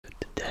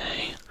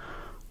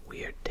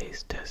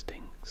taste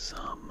testing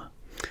some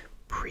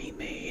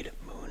pre-made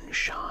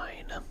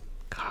moonshine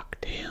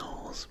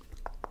cocktails.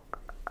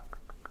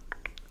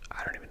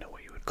 I don't even know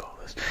what you would call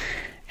this.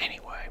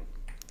 Anyway,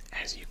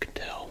 as you can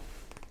tell,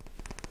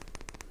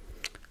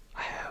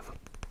 I have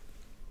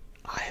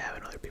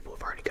and other people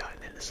have already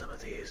gotten into some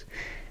of these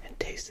and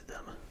tasted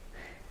them.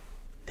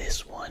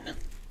 This one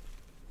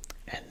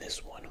and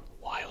this one,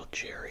 wild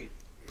cherry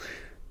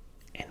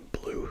and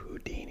blue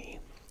Houdini,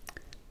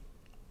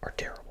 are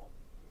terrible.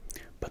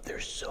 But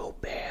they're so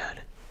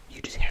bad,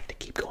 you just have to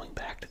keep going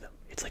back to them.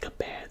 It's like a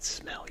bad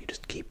smell. You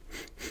just keep...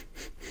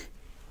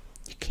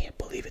 You can't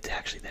believe it's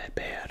actually that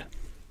bad.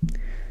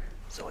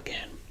 So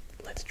again,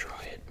 let's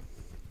try it.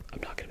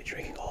 I'm not going to be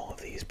drinking all of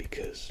these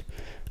because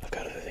I've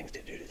got other things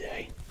to do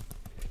today.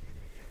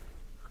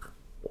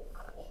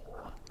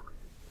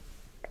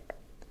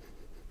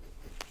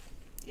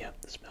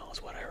 Yep, the smell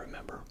is what I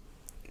remember.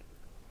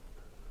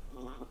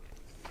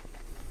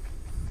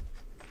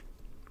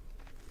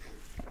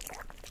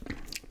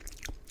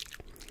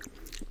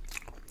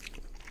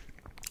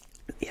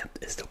 Yep,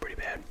 it's still pretty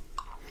bad.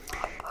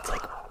 It's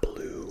like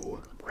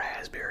blue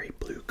raspberry,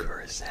 blue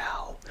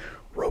curacao,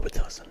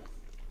 Robitussin.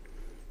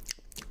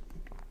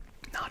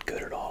 Not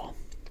good at all.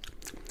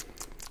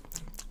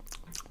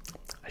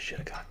 I should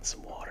have gotten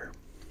some water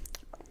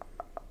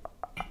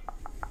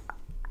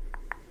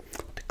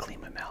to clean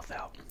my mouth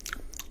out.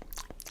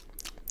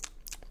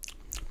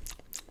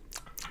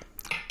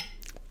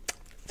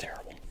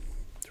 Terrible.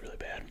 It's really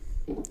bad.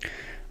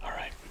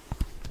 Alright.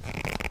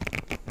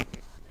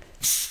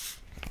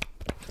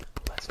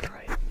 Let's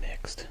try it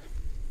mixed.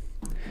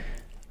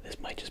 This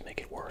might just make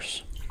it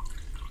worse.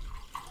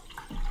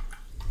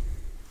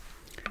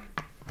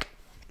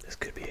 This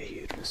could be a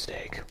huge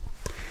mistake.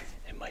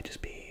 It might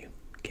just be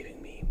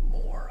giving me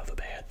more of a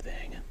bad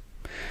thing.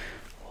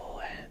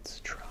 Let's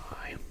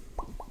try.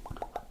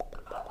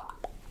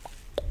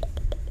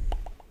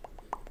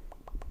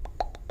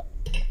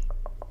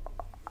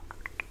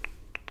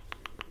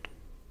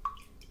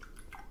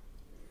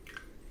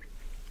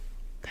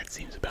 That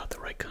seems about the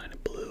right kind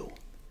of blue.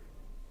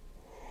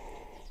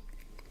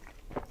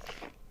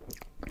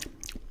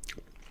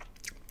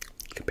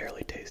 You can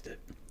barely taste it.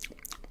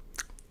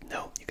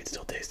 No, you can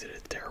still taste it.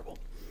 It's terrible.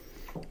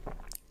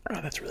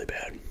 Oh, that's really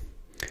bad.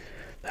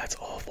 That's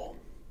awful.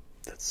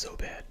 That's so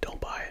bad. Don't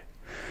buy it.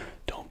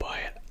 Don't buy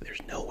it.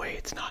 There's no way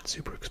it's not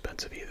super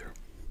expensive either.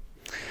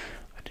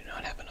 I do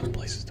not have enough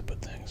places to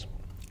put things.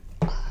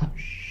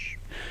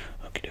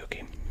 Okie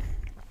dokie.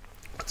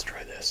 Let's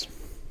try this.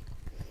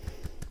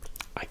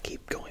 I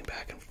keep going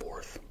back and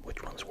forth.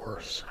 Which one's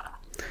worse?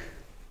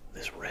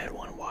 This red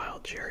one,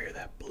 wild cherry, or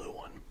that blue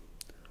one?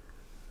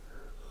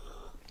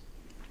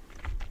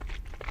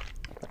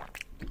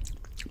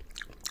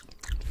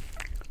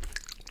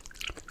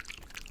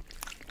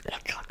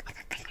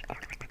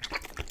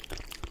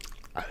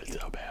 Oh, it's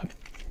so bad.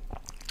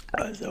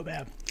 Oh, it's so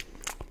bad.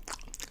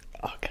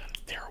 Oh, God,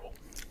 it's terrible.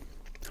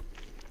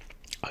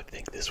 I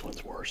think this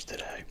one's worse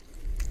today.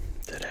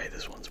 Today,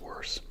 this one's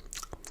worse.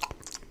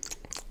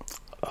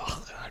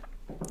 Oh, God.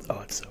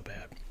 Oh, it's so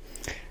bad.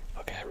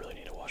 Okay, I really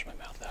need to wash my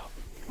mouth out.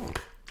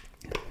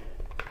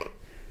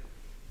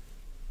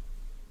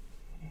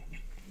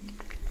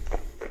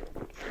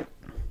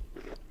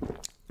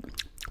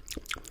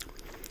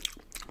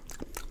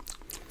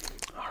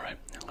 Alright,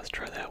 now let's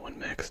try that one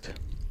mixed.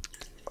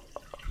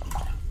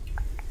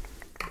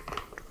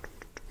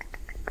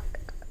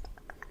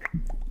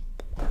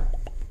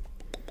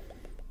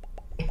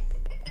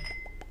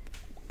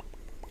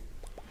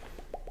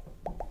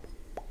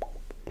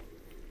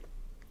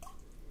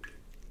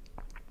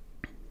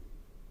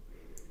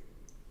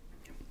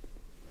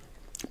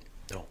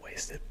 Don't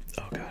waste it.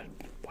 Oh God,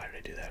 why did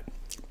I do that?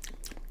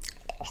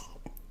 Oh,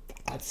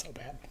 that's so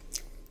bad.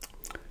 It's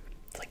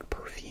like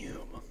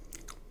perfume.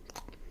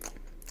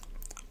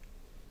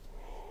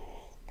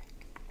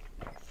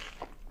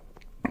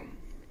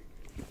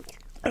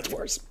 That's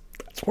worse.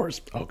 That's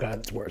worse. Oh God,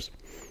 it's worse.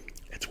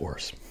 It's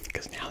worse.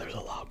 Because now there's a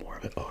lot more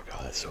of it. Oh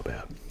God, that's so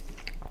bad.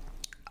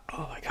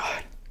 Oh my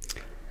God.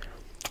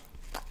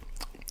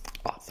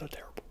 Oh, it's so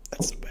terrible.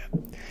 That's so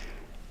bad.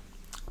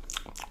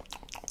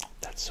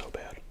 That's so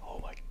bad. Oh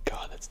my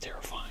God, that's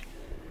terrifying.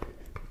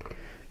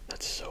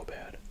 That's so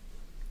bad.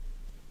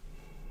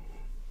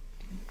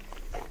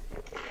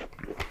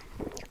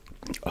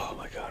 Oh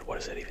my God, what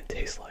does that even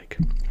taste like?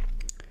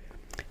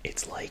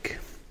 It's like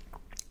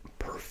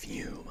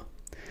perfume.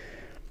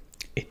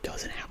 It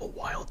doesn't have a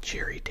wild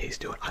cherry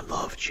taste to it. I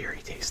love cherry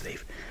taste.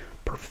 They've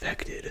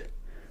perfected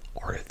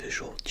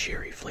artificial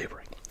cherry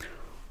flavoring.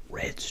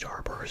 Red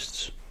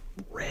Starbursts,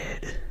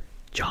 red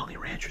Jolly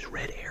Ranchers,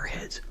 red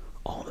Airheads,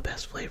 all the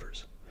best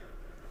flavors.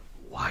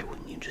 Why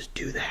wouldn't you just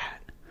do that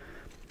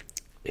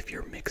if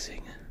you're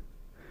mixing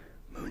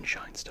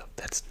moonshine stuff?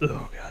 That's, oh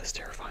God, that's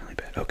terrifyingly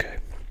bad. Okay.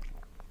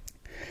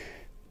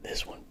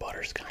 This one,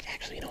 butterscotch.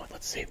 Actually, you know what?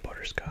 Let's save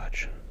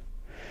butterscotch.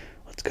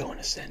 Let's go in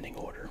ascending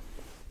order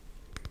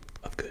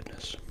of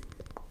goodness.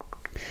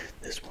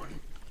 This one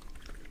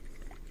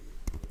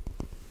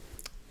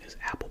is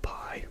apple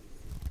pie.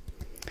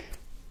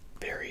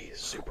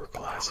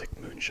 classic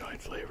moonshine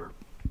flavor.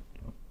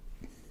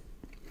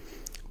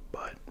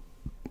 But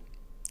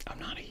I'm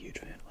not a huge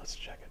fan. Let's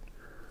check it.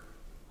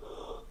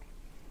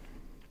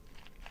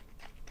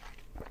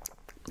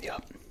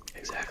 Yep,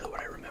 exactly what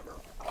I remember.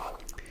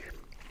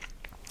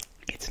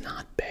 It's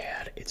not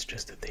bad, it's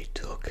just that they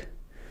took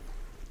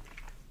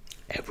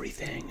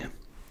everything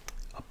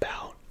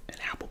about an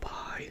apple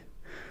pie,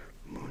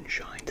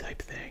 moonshine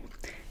type thing,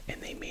 and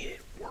they made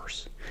it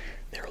worse.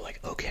 They were like,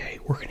 okay,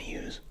 we're going to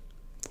use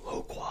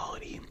low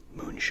quality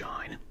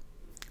moonshine.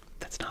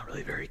 That's not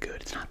really very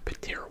good. It's not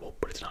terrible,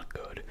 but it's not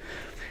good.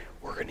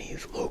 We're going to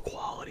use low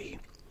quality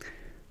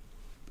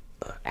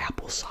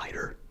apple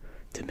cider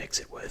to mix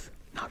it with.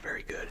 Not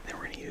very good. And then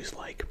we're going to use,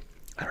 like,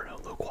 I don't know,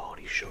 low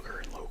quality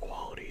sugar and low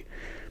quality,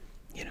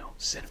 you know,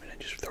 cinnamon, and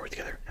just throw it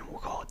together and we'll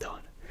call it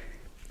done.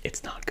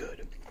 It's not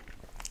good.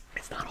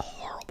 It's not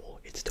horrible.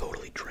 It's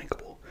totally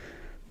drinkable.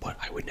 But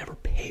I would never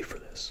pay for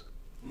this.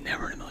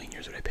 Never in a million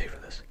years would I pay for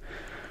this.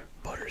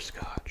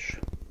 Butterscotch.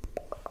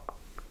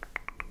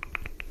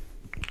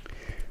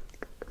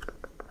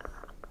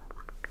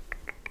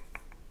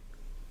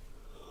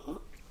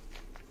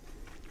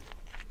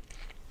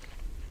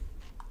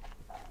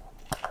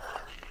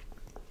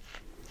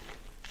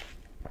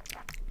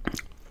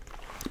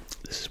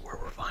 This is where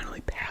we're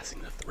finally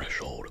passing the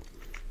threshold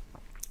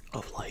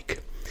of,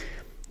 like,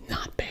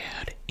 not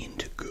bad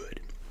into good.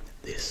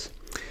 This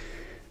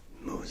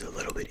moves a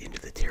little bit into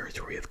the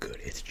territory of good.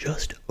 It's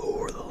just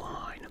over the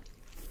line,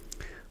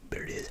 but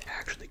it is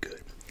actually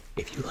good.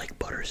 If you like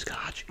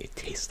butterscotch, it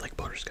tastes like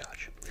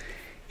butterscotch.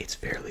 It's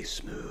fairly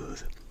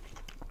smooth.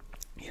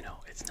 You know,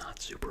 it's not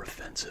super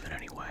offensive in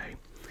any way.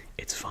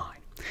 It's fine.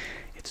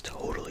 It's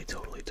totally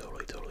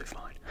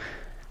fine.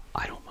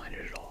 I don't mind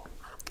it at all.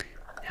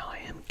 Now I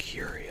am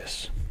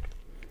curious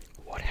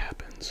what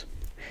happens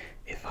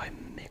if I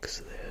mix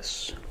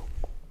this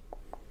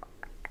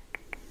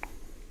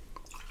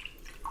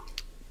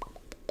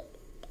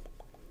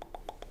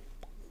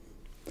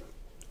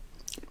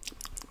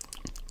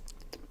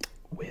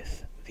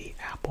with the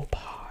apple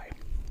pie.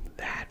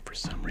 That, for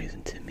some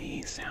reason, to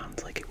me,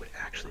 sounds like it would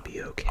actually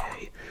be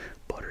okay.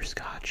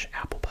 Butterscotch,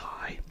 apple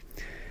pie.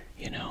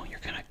 You know, you're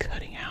kind of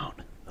cutting out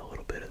a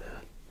little bit of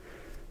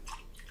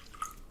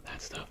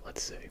that stuff.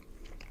 Let's see.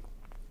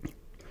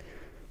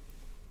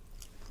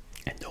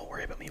 And don't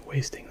worry about me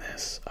wasting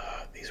this.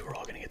 These were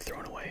all going to get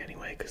thrown away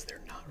anyway because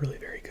they're not really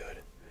very good.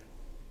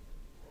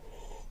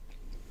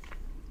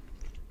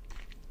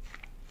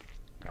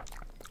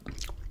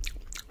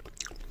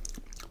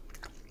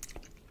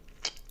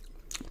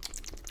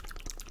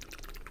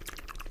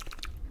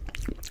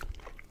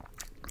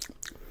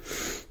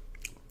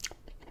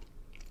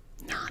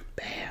 Not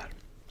bad.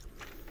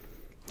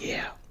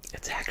 Yeah,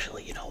 it's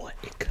actually, you know what?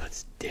 It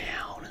cuts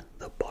down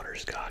the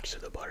butterscotch, so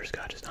the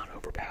butterscotch is not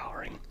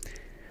overpowering.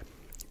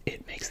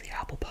 It makes the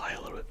apple pie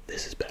a little bit.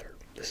 This is better.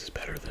 This is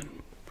better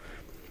than.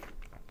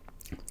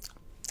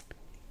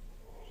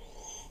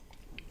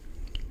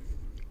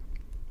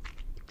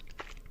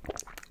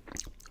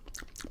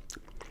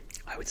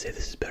 I would say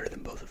this is better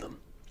than both of them.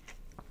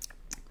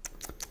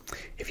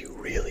 If you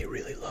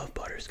really love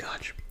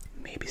butterscotch,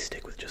 maybe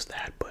stick with just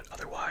that, but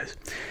otherwise,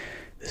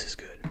 this is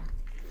good.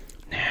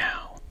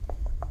 Now,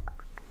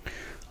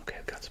 okay,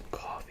 I've got some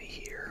coffee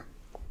here.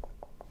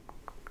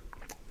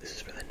 This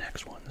is for the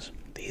next ones.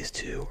 These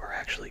two are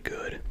actually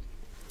good.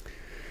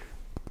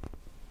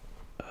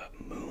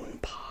 Moon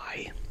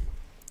pie,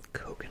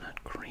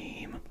 coconut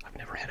cream. I've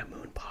never had a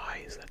moon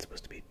pie. Is that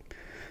supposed to be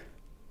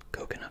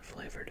coconut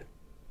flavored?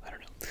 I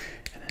don't know.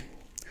 And then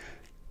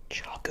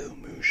Choco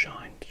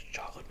Moonshine,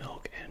 chocolate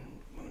milk, and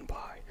moon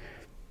pie.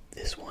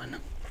 This one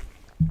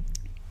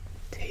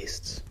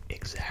tastes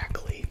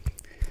exactly,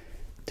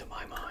 to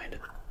my mind,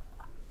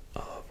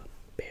 of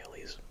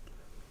Bailey's.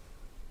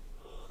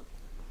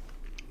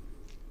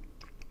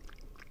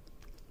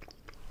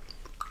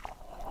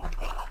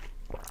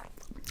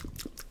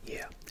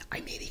 Yeah,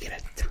 I maybe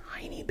get a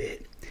tiny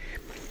bit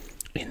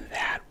in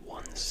that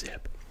one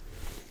sip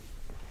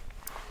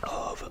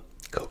of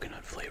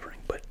coconut flavoring,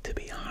 but to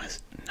be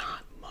honest,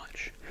 not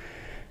much.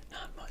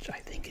 Not much. I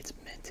think it's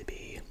meant to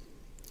be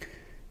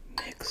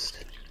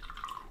mixed.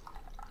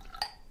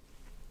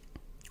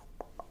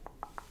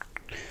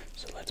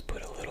 So let's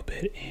put a little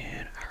bit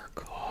in our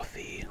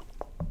coffee.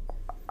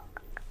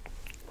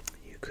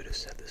 You could have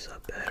set this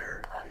up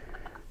better.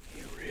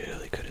 You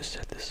really could have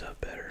set this up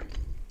better.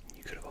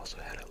 You could have also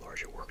had a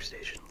larger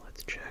workstation.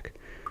 Let's check.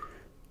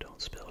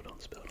 Don't spill,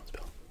 don't spill, don't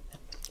spill.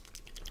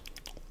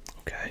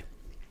 Okay.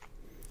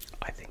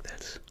 I think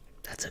that's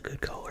a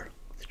good color.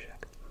 Let's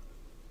check.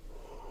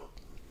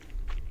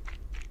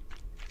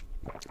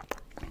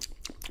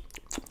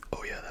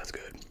 Oh yeah, that's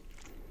good.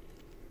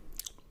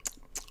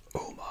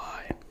 Oh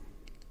my.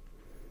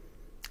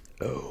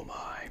 Oh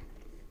my.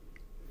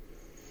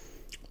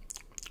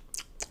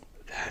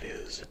 That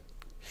is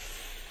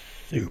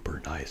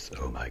super nice.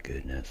 Oh my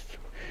goodness.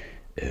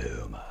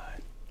 Oh my.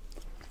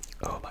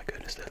 Oh my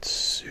goodness, that's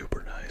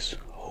super nice.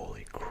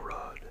 Holy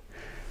crud.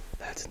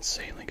 That's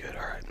insanely good.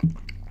 Alright.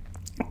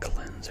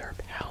 Cleanse our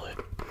palate.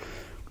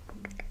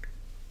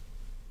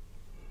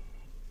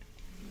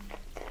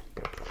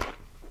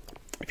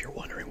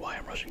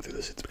 rushing through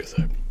this, it's because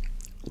I'm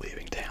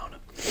leaving town.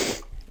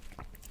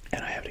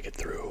 And I have to get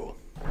through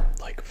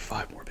like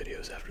 5 more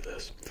videos after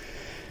this.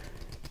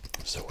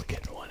 So we're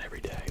getting one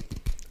every day.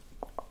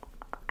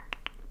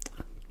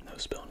 No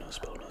spill, no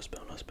spill, no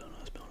spill, no spill,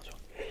 no spill, no spill.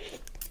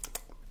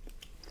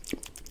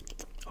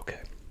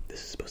 Okay,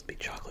 this is supposed to be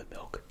chocolate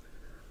milk.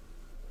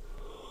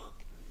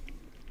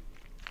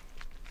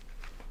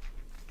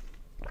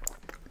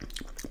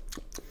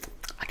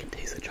 I can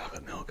taste the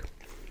chocolate milk.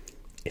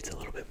 It's a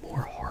little bit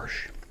more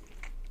harsh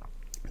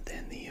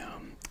than the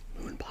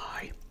moon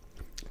pie.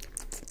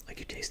 Like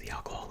you taste the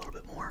alcohol a little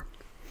bit more.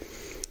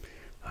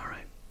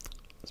 Alright,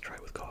 let's try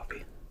it with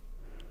coffee.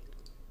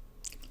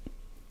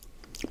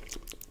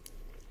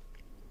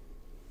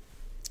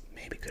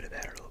 Maybe could have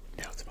added a little.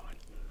 Now it's fine.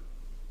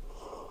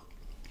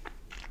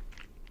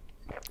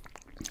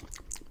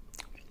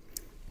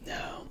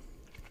 No.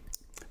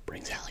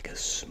 Brings out like a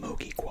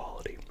smoky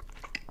quality.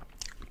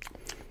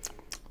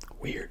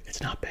 Weird.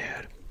 It's not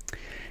bad.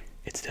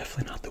 It's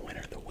definitely not the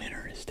winner. The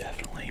winner is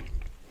definitely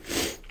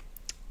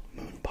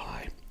moon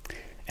pie.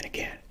 And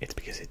again, it's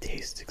because it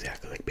tastes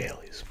exactly like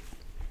Bailey's.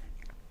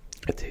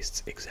 It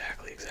tastes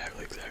exactly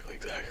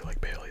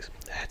like Bailey's.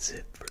 That's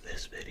it for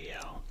this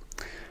video.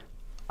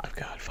 I've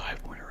got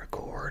 5 more to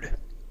record.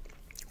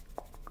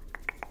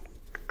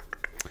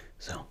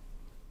 So,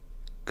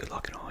 good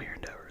luck in all your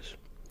endeavors.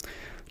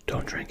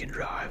 Don't drink and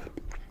drive.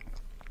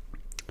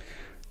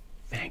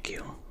 Thank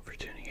you for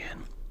tuning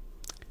in.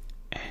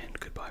 And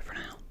goodbye for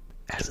now.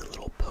 As a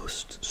little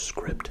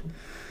postscript,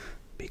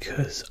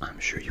 because I'm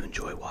sure you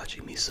enjoy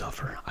watching me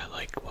suffer. I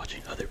like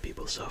watching other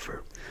people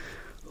suffer.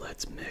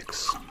 Let's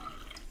mix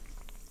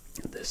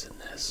this and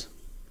this.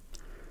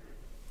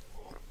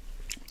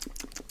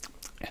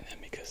 And then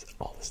because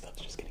all this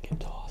stuff's just gonna get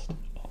tossed.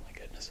 Oh my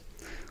goodness.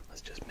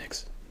 Let's just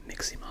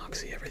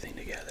mixy-moxy everything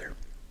together.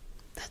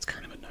 That's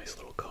kind of a nice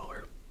little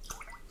color.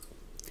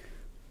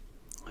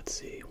 Let's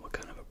see what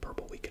kind of a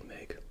purple we can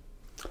make.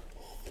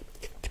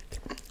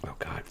 Oh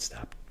God,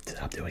 stop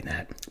doing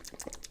that.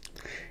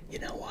 You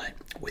know what?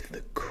 With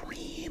the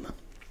cream,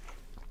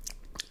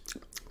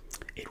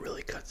 it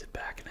really cuts it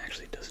back and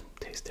actually doesn't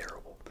taste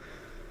terrible.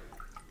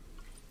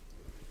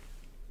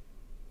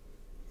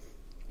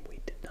 We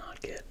did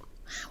not get,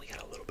 we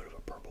got a little bit of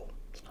a purple.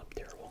 It's not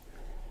terrible.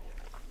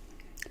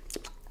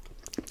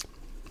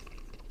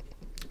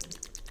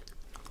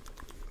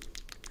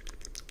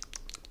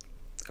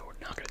 Oh, we're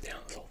not gonna down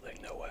this whole thing,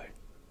 no way.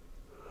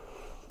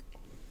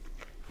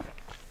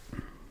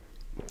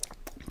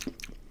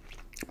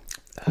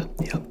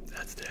 Yep,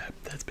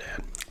 that's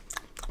bad.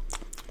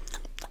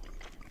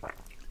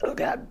 Oh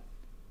God.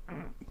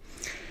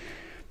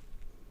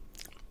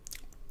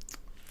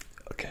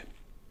 Okay.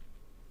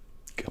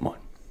 Come on.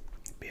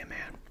 Be a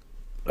man.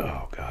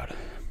 Oh God.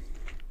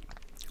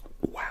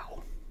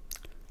 Wow.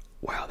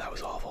 Wow, that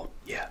was awful.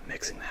 Yeah,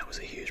 mixing that was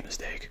a huge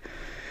mistake.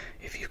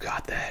 If you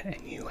got that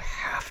and you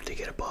have to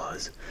get a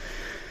buzz,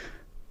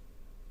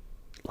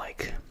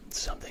 like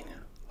something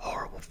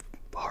horrible,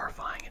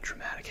 horrifying and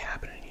traumatic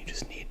happening, you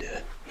just need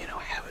to,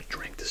 have a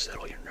drink to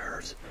settle your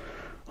nerves.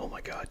 Oh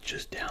my God,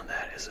 just down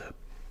that as a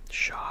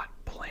shot,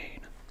 plain.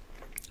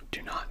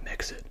 Do not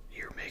mix it.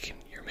 You're making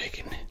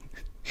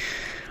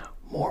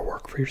more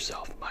work for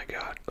yourself. My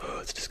God. Oh,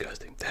 it's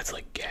disgusting. That's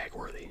like gag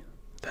worthy.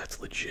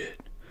 That's legit.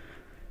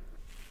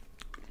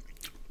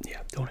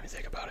 Yeah, don't even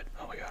think about it.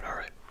 Oh my God. All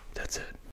right. That's it.